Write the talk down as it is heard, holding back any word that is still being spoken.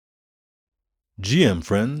GM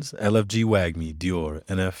friends, LFG WAGMI, Dior,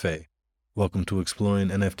 NFA. Welcome to Exploring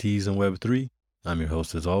NFTs and Web3. I'm your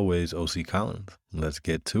host as always, OC Collins. Let's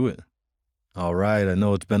get to it. All right, I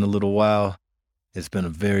know it's been a little while. It's been a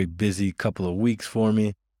very busy couple of weeks for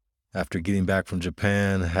me. After getting back from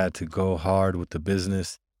Japan, I had to go hard with the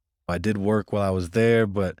business. I did work while I was there,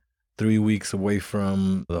 but 3 weeks away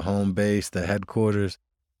from the home base, the headquarters,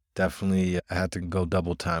 definitely I had to go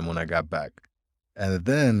double time when I got back. And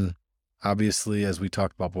then, obviously, as we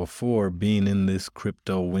talked about before, being in this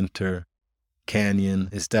crypto winter canyon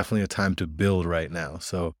is definitely a time to build right now.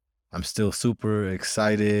 So I'm still super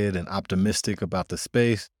excited and optimistic about the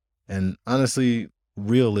space. And honestly,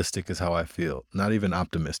 realistic is how I feel, not even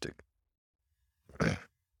optimistic.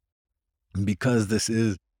 Because this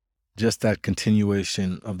is just that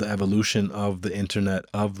continuation of the evolution of the internet,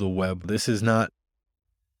 of the web. This is not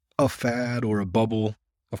a fad or a bubble.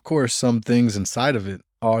 Of course, some things inside of it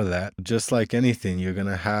are that. Just like anything, you're going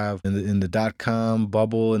to have in the dot-com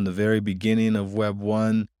bubble in the very beginning of Web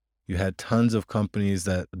 1, you had tons of companies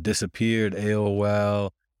that disappeared,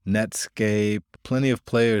 AOL, Netscape, plenty of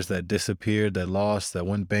players that disappeared, that lost, that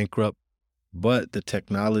went bankrupt. But the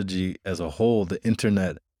technology as a whole, the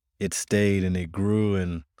internet, it stayed and it grew.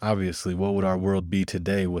 And obviously, what would our world be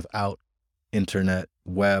today without internet,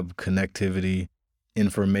 web connectivity,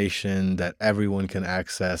 information that everyone can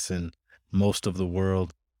access in most of the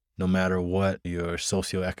world, no matter what your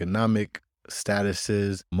socioeconomic status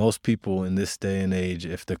is? Most people in this day and age,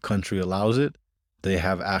 if the country allows it, they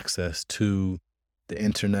have access to the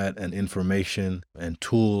internet and information and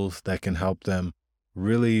tools that can help them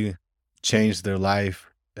really change their life,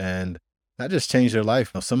 and not just change their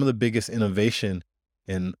life. Some of the biggest innovation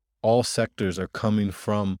in all sectors are coming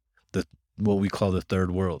from what we call the third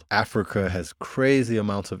world. Africa has crazy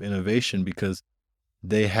amounts of innovation because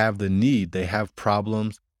they have the need, they have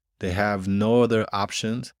problems, they have no other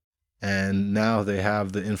options, and now they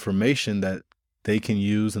have the information that they can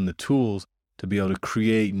use and the tools to be able to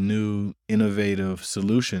create new innovative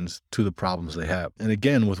solutions to the problems they have. And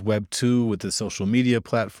again, with Web 2, with the social media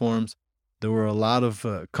platforms, there were a lot of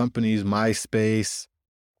companies, MySpace,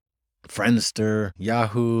 Friendster,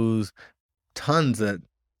 Yahoo's, tons that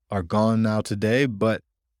are gone now today, but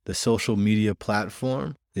the social media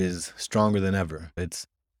platform is stronger than ever. It's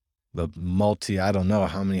the I don't know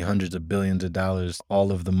how many hundreds of billions of dollars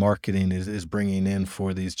all of the marketing is bringing in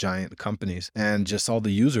for these giant companies, and just all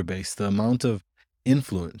the user base, the amount of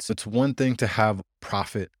influence. It's one thing to have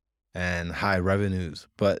profit and high revenues,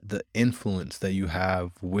 but the influence that you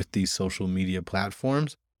have with these social media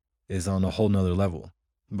platforms is on a whole nother level.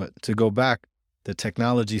 But to go back, the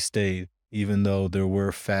technology stayed, even though there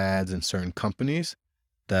were fads in certain companies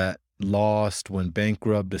that lost, went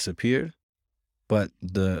bankrupt, disappeared. But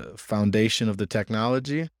the foundation of the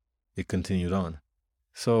technology, it continued on.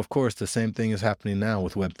 So, of course, the same thing is happening now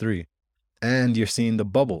with Web3. And you're seeing the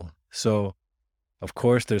bubble. So, of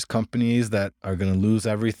course, there's companies that are going to lose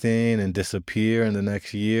everything and disappear in the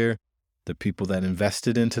next year. The people that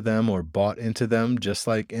invested into them or bought into them, just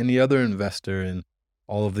like any other investor in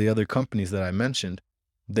all of the other companies that I mentioned,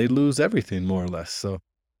 they lose everything more or less. So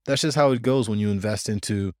that's just how it goes when you invest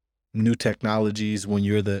into new technologies, when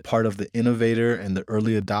you're the part of the innovator and the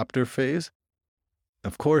early adopter phase.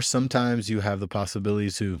 Of course, sometimes you have the possibility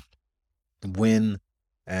to win,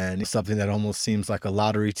 and it's something that almost seems like a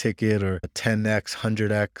lottery ticket or a 10x,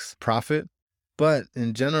 100x profit. But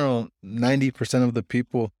in general, 90% of the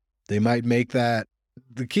people, they might make that.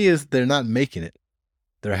 The key is they're not making it.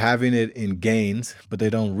 They're having it in gains, but they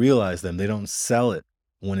don't realize them. They don't sell it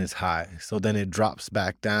when it's high. So then it drops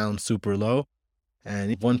back down super low.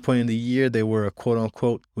 And at one point in the year, they were a quote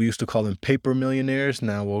unquote, we used to call them paper millionaires.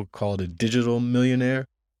 Now we'll call it a digital millionaire,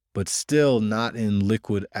 but still not in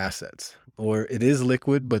liquid assets. Or it is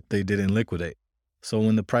liquid, but they didn't liquidate. So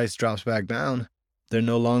when the price drops back down, they're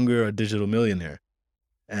no longer a digital millionaire.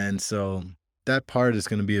 And so that part is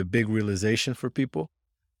going to be a big realization for people.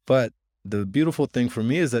 But the beautiful thing for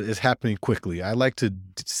me is that it's happening quickly. I like to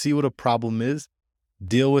see what a problem is,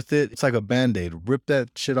 deal with it. It's like a Band-Aid. Rip that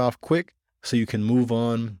shit off quick so you can move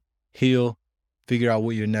on, heal, figure out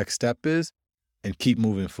what your next step is, and keep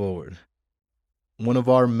moving forward. One of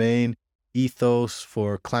our main ethos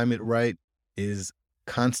for Climate Right is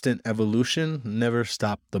constant evolution, never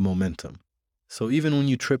stop the momentum. So even when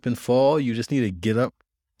you trip and fall, you just need to get up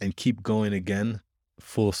and keep going again,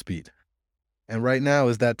 full speed. And right now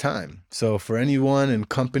is that time. So for anyone and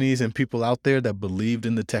companies and people out there that believed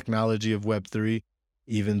in the technology of Web3,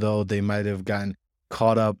 even though they might have gotten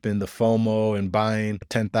caught up in the FOMO and buying a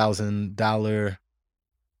 $10,000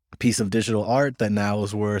 piece of digital art that now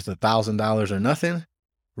is worth $1,000 or nothing,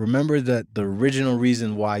 remember that the original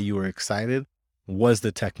reason why you were excited was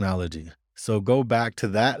the technology. So go back to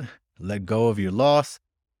that, let go of your loss.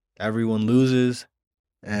 Everyone loses.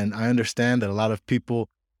 And I understand that a lot of people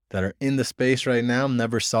that are in the space right now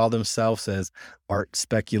never saw themselves as art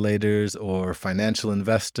speculators or financial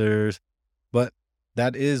investors, but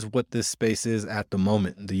that is what this space is at the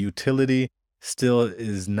moment. The utility still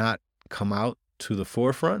is not come out to the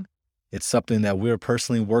forefront. It's something that we're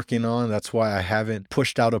personally working on. That's why I haven't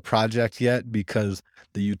pushed out a project yet, because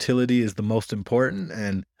the utility is the most important,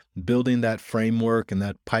 and building that framework and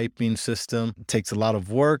that piping system takes a lot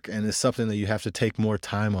of work, and it's something that you have to take more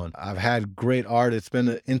time on. I've had great art. It's been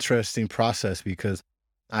an interesting process because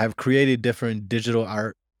I've created different digital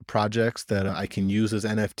art projects that I can use as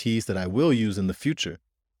NFTs that I will use in the future.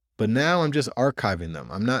 But now I'm just archiving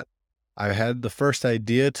them. I had the first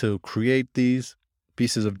idea to create these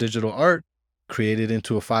pieces of digital art, create it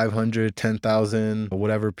into a 500, 10,000, or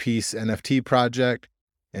whatever piece NFT project,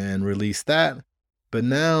 and release that. But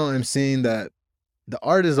now I'm seeing that the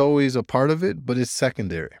art is always a part of it, but it's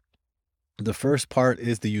secondary. The first part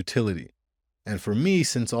is the utility. And for me,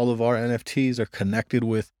 since all of our NFTs are connected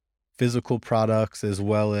with physical products as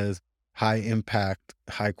well as high impact,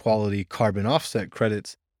 high quality carbon offset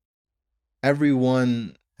credits,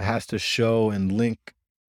 everyone has to show and link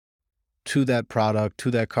to that product,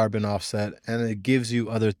 to that carbon offset, and it gives you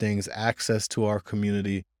other things, access to our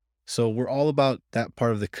community. So we're all about that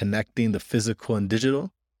part of the connecting the physical and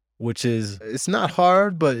digital, which is, it's not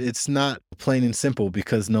hard, but it's not plain and simple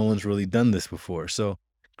because no one's really done this before. So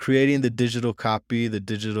creating the digital copy, the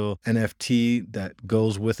digital NFT that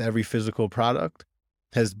goes with every physical product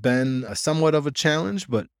has been somewhat of a challenge,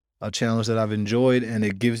 but a challenge that I've enjoyed. And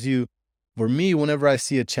it gives you, for me, whenever I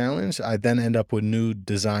see a challenge, I then end up with new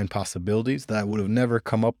design possibilities that I would have never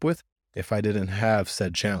come up with if I didn't have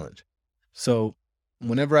said challenge. So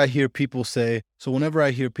whenever I hear people say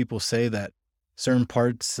that certain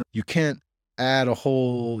parts, you can't add a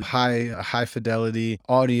whole high fidelity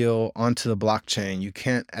audio onto the blockchain. You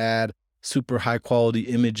can't add super high quality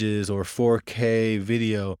images or 4K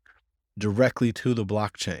video directly to the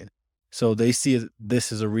blockchain. So they see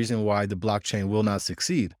this as a reason why the blockchain will not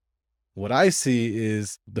succeed. What I see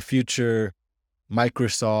is the future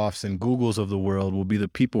Microsofts and Googles of the world will be the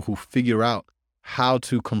people who figure out how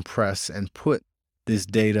to compress and put this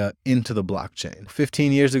data into the blockchain.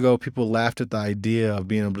 15 years ago, people laughed at the idea of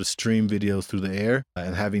being able to stream videos through the air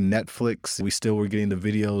and having Netflix. We still were getting the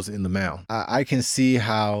videos in the mail. I can see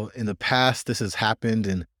how in the past this has happened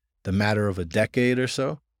in the matter of a decade or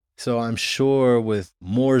so. So I'm sure with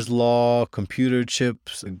Moore's law, computer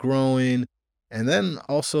chips growing, and then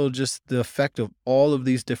also just the effect of all of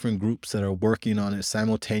these different groups that are working on it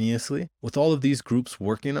simultaneously, with all of these groups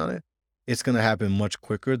working on it, it's going to happen much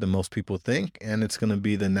quicker than most people think, and it's going to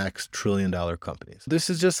be the next trillion-dollar companies. This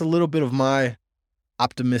is just a little bit of my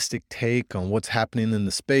optimistic take on what's happening in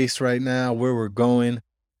the space right now, where we're going.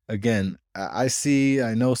 Again, I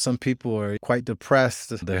know some people are quite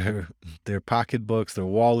depressed. Their pocketbooks, their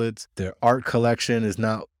wallets, their art collection is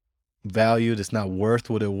not valued. It's not worth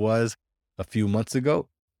what it was a few months ago.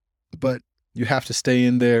 But you have to stay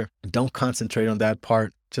in there. Don't concentrate on that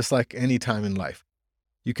part, just like any time in life.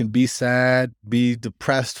 You can be sad, be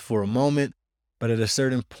depressed for a moment, but at a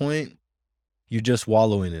certain point, you're just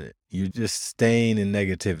wallowing in it. You're just staying in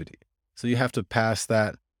negativity. So you have to pass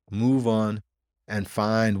that, move on, and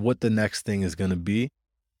find what the next thing is going to be.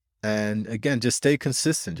 And again, just stay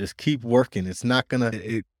consistent. Just keep working. It's not going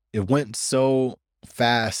to, it went so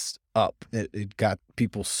fast up. It got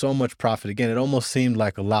people so much profit. Again, it almost seemed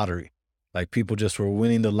like a lottery. Like people just were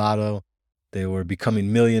winning the lotto. They were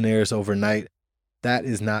becoming millionaires overnight. That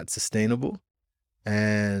is not sustainable.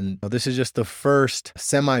 And this is just the first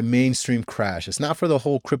semi-mainstream crash. It's not for the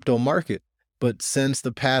whole crypto market, but since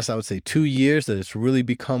the past, I would say 2 years, that it's really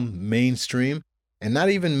become mainstream. And not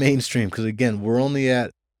even mainstream, because again, we're only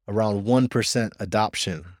at around 1%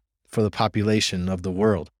 adoption for the population of the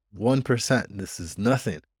world. 1%, this is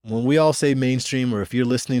nothing. When we all say mainstream, or if you're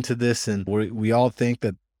listening to this and we all think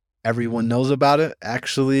that everyone knows about it,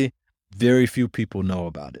 actually, very few people know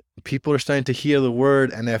about it. People are starting to hear the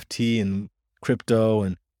word NFT and crypto,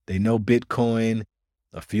 and they know Bitcoin.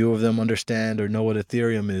 A few of them understand or know what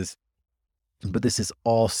Ethereum is. But this is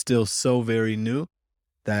all still so very new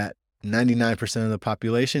that 99% of the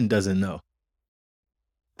population doesn't know.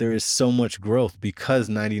 There is so much growth because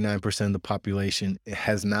 99% of the population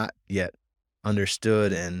has not yet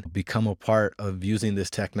understood and become a part of using this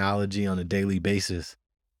technology on a daily basis.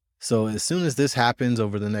 So as soon as this happens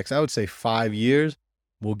over the next, I would say 5 years,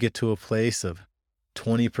 we'll get to a place of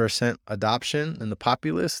 20% adoption in the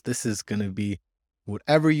populace. This is going to be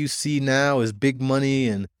Whatever you see now as big money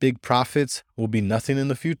and big profits will be nothing in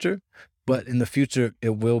the future, but in the future,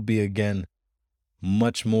 it will be again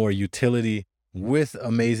much more utility with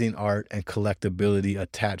amazing art and collectability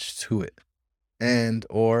attached to it, and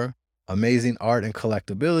or amazing art and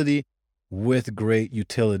collectability with great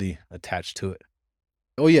utility attached to it.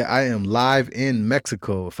 Oh yeah, I am live in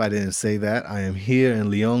Mexico. If I didn't say that, I am here in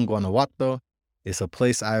León, Guanajuato. It's a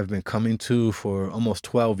place I've been coming to for almost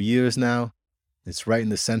 12 years now. It's right in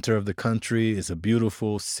the center of the country. It's a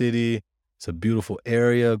beautiful city. It's a beautiful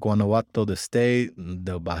area. Guanajuato, the state,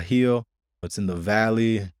 the Bajío. It's in the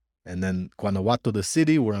valley. And then Guanajuato, the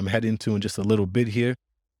city, where I'm heading to in just a little bit here,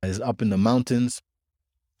 is up in the mountains.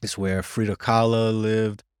 It's where Frida Kahlo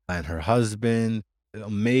lived and her husband.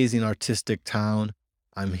 Amazing artistic town.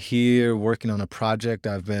 I'm here working on a project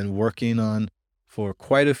I've been working on for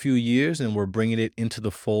quite a few years, and we're bringing it into the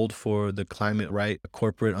fold for the Climate Right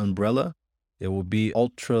corporate umbrella. It will be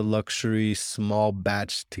ultra luxury small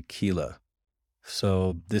batch tequila.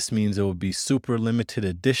 So this means it will be super limited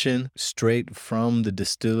edition, straight from the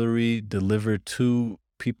distillery, delivered to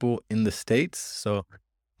people in the States. So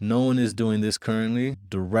no one is doing this currently,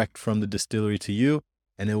 direct from the distillery to you,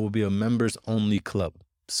 and it will be a members only club.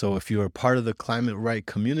 So if you are part of the Climate Right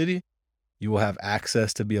community, you will have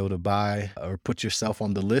access to be able to buy or put yourself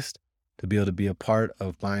on the list to be able to be a part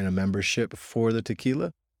of buying a membership for the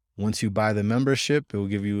tequila. Once you buy the membership, it will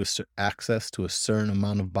give you access to a certain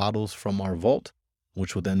amount of bottles from our vault,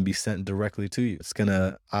 which will then be sent directly to you. It's going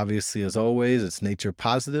to, obviously, as always, it's nature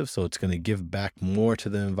positive, so it's going to give back more to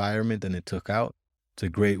the environment than it took out. It's a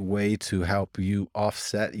great way to help you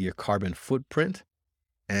offset your carbon footprint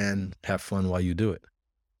and have fun while you do it.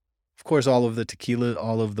 Of course, all of the tequila,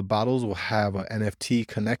 all of the bottles will have an NFT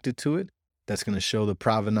connected to it. That's going to show the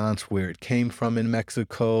provenance, where it came from in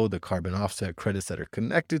Mexico, the carbon offset credits that are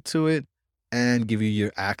connected to it, and give you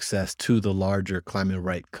your access to the larger Climate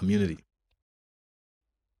Right community.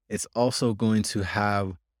 It's also going to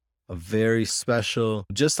have a very special,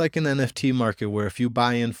 just like an NFT market, where if you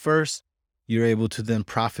buy in first, you're able to then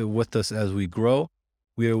profit with us as we grow.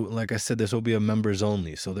 Like I said, this will be a members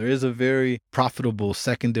only. So there is a very profitable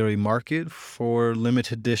secondary market for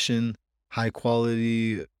limited edition, high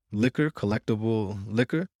quality liquor, collectible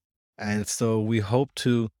liquor. And so we hope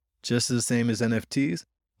to, just the same as NFTs,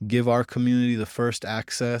 give our community the first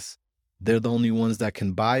access. They're the only ones that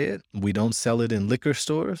can buy it. We don't sell it in liquor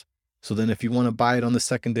stores. So then if you want to buy it on the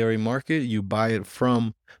secondary market, you buy it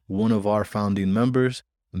from one of our founding members.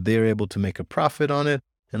 They're able to make a profit on it.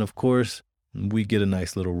 And of course, we get a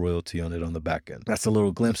nice little royalty on it on the back end. That's a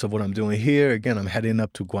little glimpse of what I'm doing here. Again, I'm heading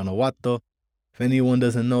up to Guanajuato. If anyone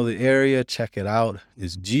doesn't know the area, check it out.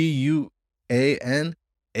 It's Guanajuato.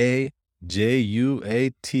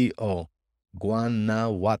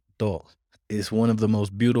 Guanajuato is one of the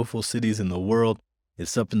most beautiful cities in the world.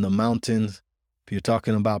 It's up in the mountains. If you're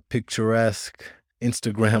talking about picturesque,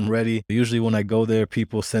 Instagram ready. Usually when I go there,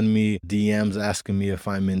 people send me DMs asking me if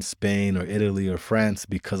I'm in Spain or Italy or France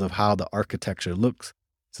because of how the architecture looks.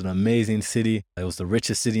 It's an amazing city. It was the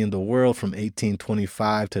richest city in the world from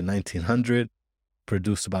 1825 to 1900.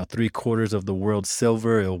 Produced about 3/4 of the world's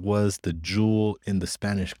silver. It was the jewel in the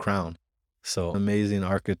Spanish crown. So amazing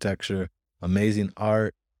architecture, amazing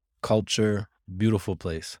art, culture, beautiful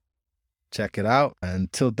place. Check it out.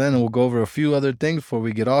 Until then, we'll go over a few other things before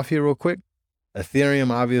we get off here real quick. Ethereum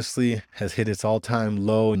obviously has hit its all-time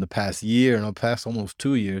low in the past year and the past almost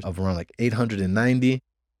 2 years of around like 890.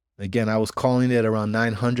 Again, I was calling it around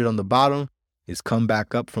 900 on the bottom. It's come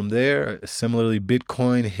back up from there. Similarly,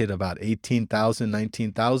 Bitcoin hit about 18,000,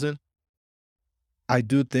 19,000. I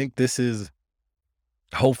do think this is,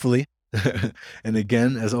 hopefully, and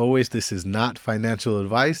again, as always, this is not financial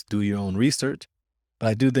advice. Do your own research. But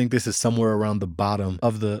I do think this is somewhere around the bottom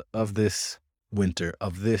of this winter,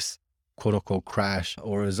 of this quote unquote crash,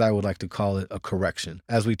 or as I would like to call it, a correction.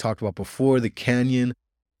 As we talked about before, the canyon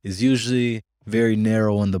is usually very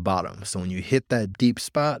narrow on the bottom. So when you hit that deep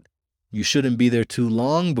spot, you shouldn't be there too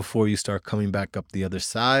long before you start coming back up the other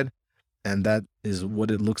side. And that is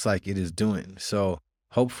what it looks like it is doing. So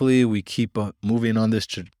hopefully we keep moving on this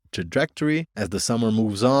trajectory as the summer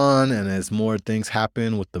moves on and as more things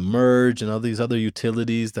happen with the merge and all these other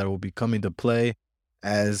utilities that will be coming to play,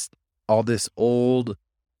 as all this old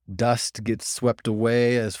dust gets swept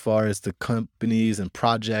away as far as the companies and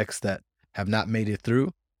projects that have not made it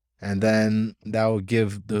through. And then that will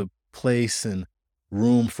give the place and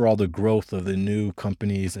room for all the growth of the new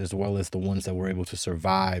companies, as well as the ones that were able to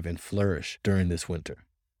survive and flourish during this winter.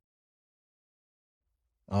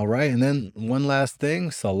 All right. And then one last thing,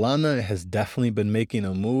 Solana has definitely been making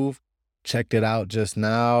a move. Checked it out just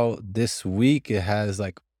now. This week, it has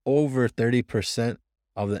like over 30%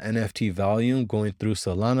 of the NFT volume going through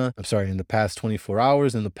Solana. I'm sorry, in the past 24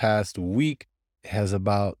 hours, in the past week, it has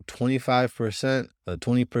about 25%,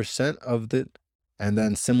 20% of it, and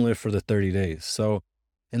then similar for the 30 days. So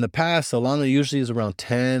in the past, Solana usually is around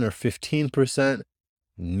 10 or 15%,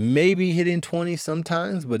 maybe hitting 20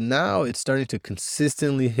 sometimes, but now it's starting to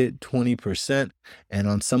consistently hit 20%. And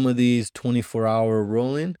on some of these 24-hour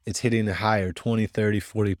rolling, it's hitting higher, 20, 30,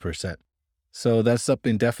 40%. So that's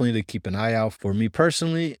something definitely to keep an eye out for. Me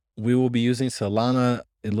personally, we will be using Solana,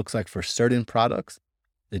 it looks like, for certain products.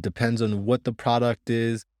 It depends on what the product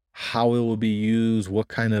is, how it will be used, what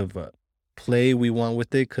kind of play we want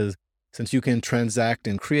with it. Because since you can transact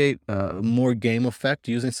and create more game effect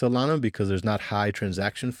using Solana, because there's not high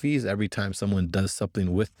transaction fees every time someone does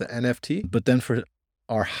something with the NFT. But then for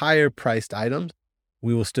our higher priced items,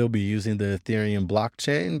 we will still be using the Ethereum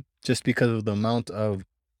blockchain just because of the amount of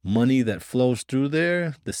money that flows through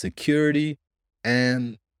there, the security,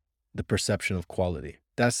 and the perception of quality.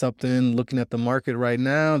 That's something looking at the market right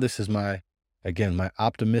now. This is my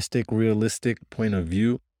optimistic, realistic point of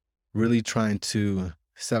view, really trying to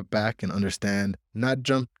step back and understand, not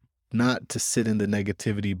to sit in the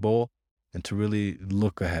negativity bowl, and to really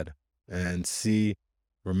look ahead and see,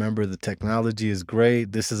 remember, the technology is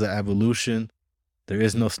great. This is an evolution. There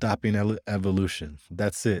is no stopping evolution.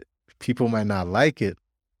 That's it. People might not like it,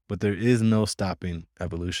 but there is no stopping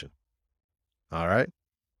evolution. All right.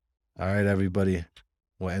 All right, everybody.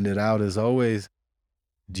 We'll end it out as always.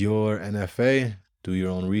 Dior NFA. Do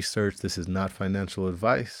your own research. This is not financial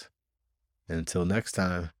advice. And until next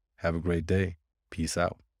time, have a great day. Peace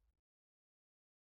out.